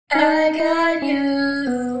I got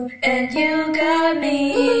you, and you got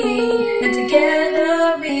me, and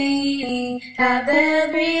together we have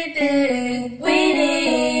everything we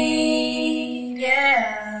need,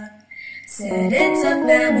 yeah. Said it's a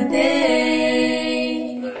family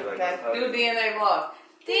thing. Okay, do DNA vlog.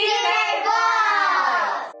 DNA vlog!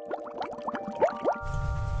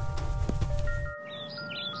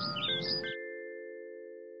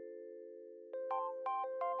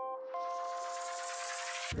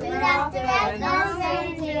 Rudolph the red-nosed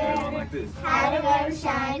reindeer had a very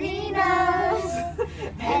shiny nose,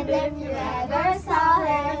 and if you ever saw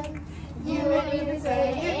him, you would even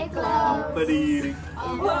say it glows.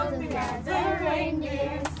 All of the other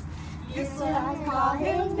reindeers used to call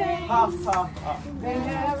him names. They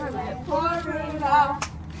never let poor Rudolph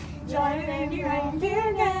join in the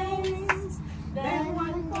reindeer games. Then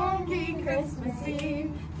one funky Christmas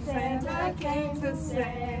Eve, Santa came to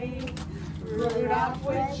say, Rudolph,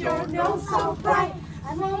 with your nose so bright,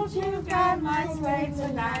 I want you guide my sleigh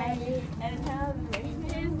tonight. And how the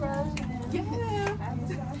reindeer rose and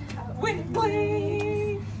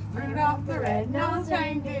Whitley, Rudolph the red-nosed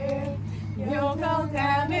reindeer, you'll go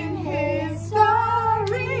down in history.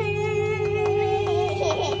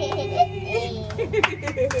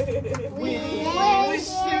 We wish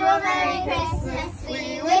you a Merry Christmas.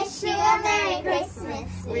 We wish you a Merry Christmas.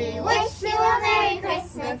 We wish you a Merry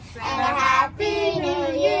Christmas and a Happy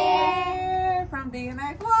New Year. From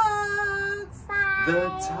DNA Vlogs. The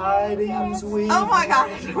tidings we. Oh my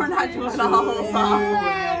gosh, we're not doing the whole song.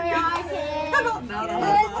 I don't know the whole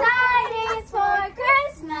song. The tidings for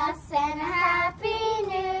Christmas and a Happy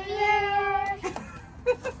New Year.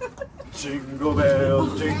 Jingle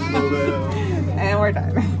bells, jingle bells. And we're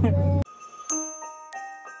done.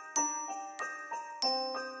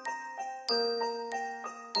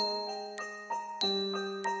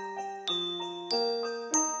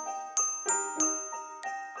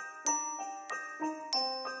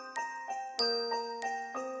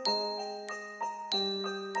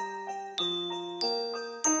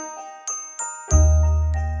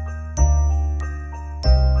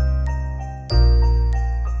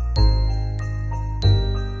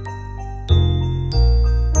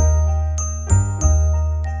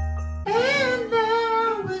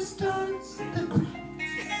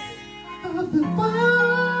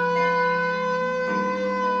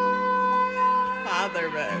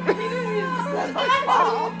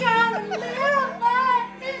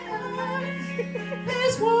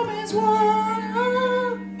 This woman's one.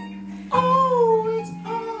 Oh, it's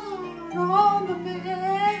on the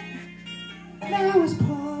bed. Now his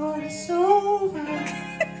party's over.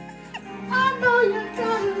 I know you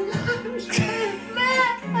got a lot strength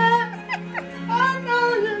left. I know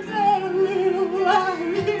you got a little life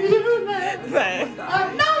in you left. I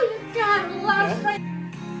know you got a lot of strength.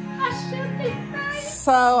 I should be right.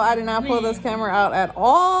 So I did not pull this camera out at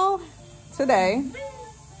all today.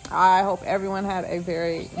 I hope everyone had a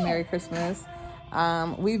very Merry Christmas.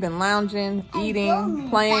 We've been lounging, eating,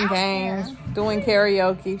 playing games, doing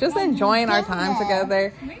karaoke, just enjoying our time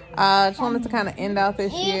together. Just wanted to kind of end out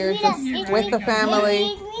this year just with the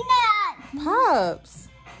family. Pops,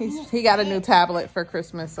 he got a new tablet for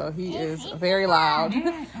Christmas, so he is very loud.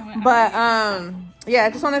 But yeah, I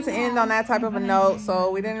just wanted to end on that type of a note.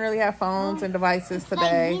 So we didn't really have phones and devices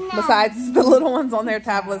today, besides the little ones on their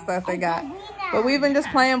tablets that they got. But we've been just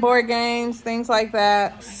playing board games, things like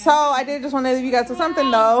that. So I did just want to leave you guys with something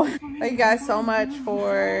though. Thank you guys so much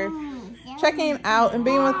for checking out and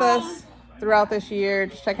being with us throughout this year.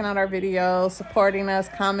 Just checking out our videos, supporting us,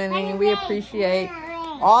 commenting. We appreciate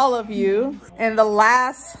all of you. In the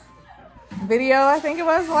last video, I think it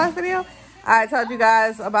was the last video, I told you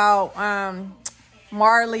guys about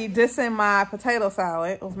Marley dissing my potato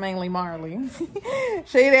salad. It was mainly Marley.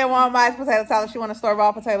 She didn't want my potato salad. She wanted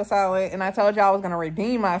store-bought potato salad. And I told you I was going to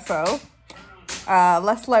redeem myself.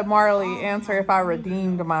 Let's let Marley answer if I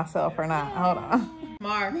redeemed myself or not. Hold on.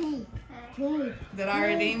 Mark, did I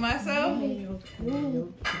redeem myself? Wait,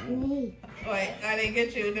 I didn't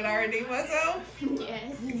get you. Did I redeem myself?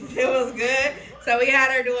 Yes. It was good. So we had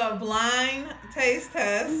her do a blind taste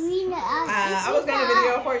test. I was going to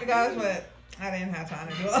video for you guys, but I didn't have time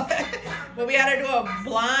to do all that. But we had her do a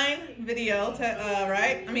blind video,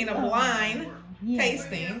 right? I mean, a blind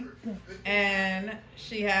tasting. And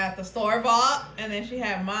she had the store-bought, and then she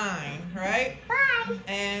had mine, right? Bye.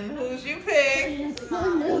 And who's you picked?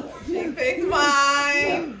 She picked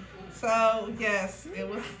mine. So, yes, it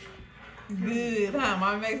was good, huh?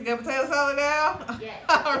 Mom makes good potato salad now? Yes.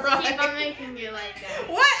 All right. Keep on making it like that.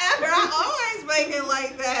 Whatever. I always make it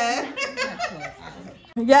like that.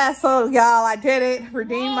 Yeah, so y'all, I did it.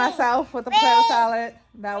 Redeemed myself with the potato salad.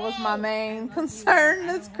 That was my main concern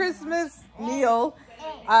this Christmas meal.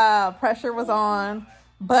 Pressure was on,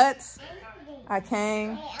 but I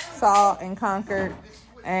came, saw, and conquered.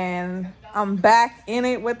 And I'm back in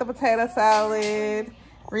it with the potato salad.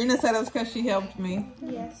 Rena said it was because she helped me.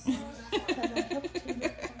 Yes.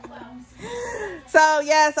 So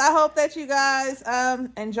yes, I hope that you guys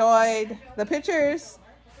enjoyed the pictures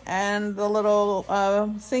and the little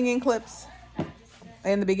singing clips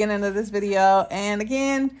in the beginning of this video. And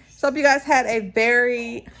again, so hope you guys had a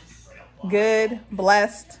very good,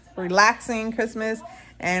 blessed, relaxing Christmas,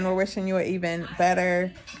 and we're wishing you an even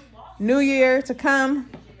better New Year to come.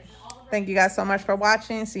 Thank you guys so much for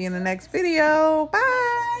watching. See you in the next video.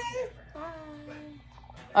 Bye.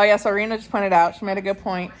 Oh yeah, so Rena just pointed out, she made a good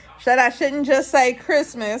point. She said I shouldn't just say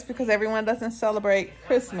Christmas because everyone doesn't celebrate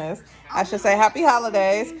Christmas. I should say happy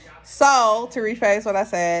holidays. So to rephrase what I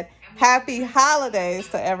said, happy holidays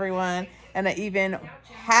to everyone and an even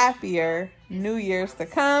happier New Year's to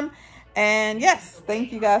come. And yes,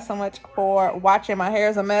 thank you guys so much for watching. My hair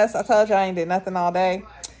is a mess. I told you I ain't did nothing all day.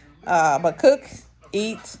 But cook,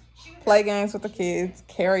 eat, play games with the kids,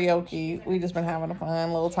 karaoke. We just been having a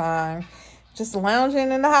fun little time. Just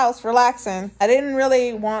lounging in the house, relaxing. I didn't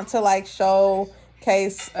really want to like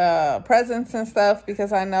showcase presents and stuff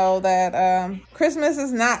because I know that Christmas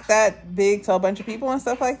is not that big to a bunch of people and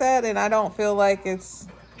stuff like that. And I don't feel like it's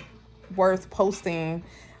worth posting,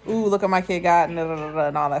 ooh, look what my kid got, and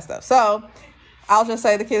all that stuff. So I'll just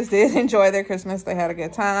say the kids did enjoy their Christmas. They had a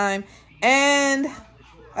good time. And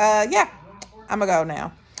yeah, I'm gonna go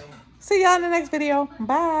now. See y'all in the next video.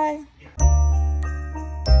 Bye.